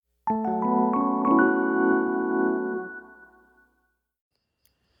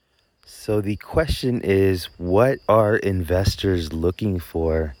So the question is, what are investors looking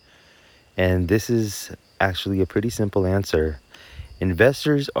for? And this is actually a pretty simple answer.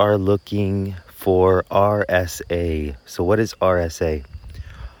 Investors are looking for RSA. So what is RSA?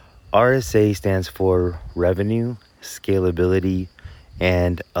 RSA stands for revenue, scalability,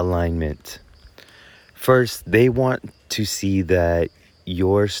 and alignment. First, they want to see that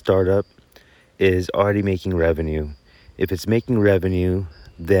your startup is already making revenue. If it's making revenue,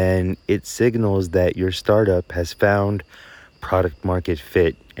 then it signals that your startup has found product market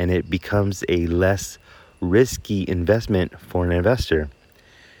fit and it becomes a less risky investment for an investor.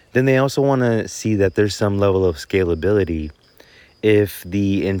 Then they also want to see that there's some level of scalability. If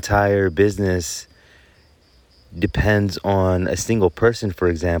the entire business depends on a single person, for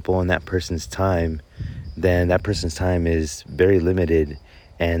example, and that person's time, then that person's time is very limited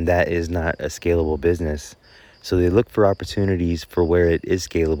and that is not a scalable business. So they look for opportunities for where it is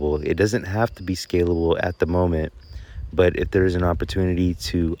scalable. It doesn't have to be scalable at the moment, but if there is an opportunity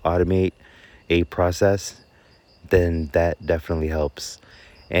to automate a process, then that definitely helps.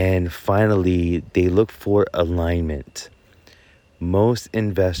 And finally, they look for alignment. Most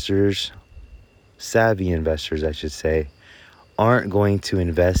investors, savvy investors, I should say, aren't going to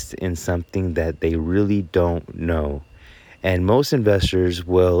invest in something that they really don't know. And most investors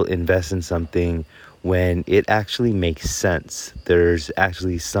will invest in something when it actually makes sense. There's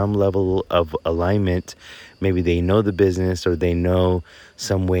actually some level of alignment. Maybe they know the business or they know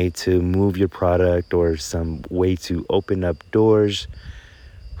some way to move your product or some way to open up doors.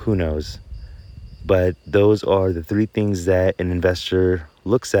 Who knows? But those are the three things that an investor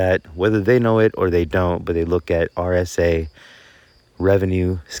looks at, whether they know it or they don't, but they look at RSA,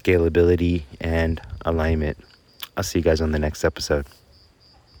 revenue, scalability, and alignment. I'll see you guys on the next episode.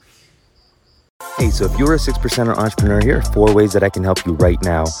 Hey, so if you're a 6%er entrepreneur, here are 4 ways that I can help you right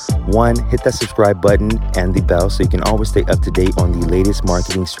now. 1, hit that subscribe button and the bell so you can always stay up to date on the latest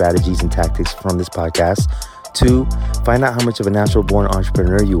marketing strategies and tactics from this podcast. 2, find out how much of a natural born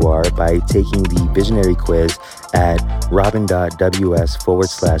entrepreneur you are by taking the visionary quiz at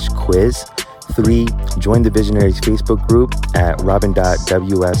robin.ws/quiz. 3, join the Visionaries Facebook group at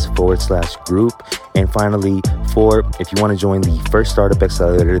robin.ws/group. And finally, 4, if you want to join the first startup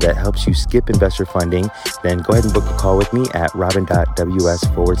accelerator that helps you skip investor funding, then go ahead and book a call with me at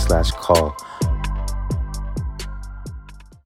robin.ws/call.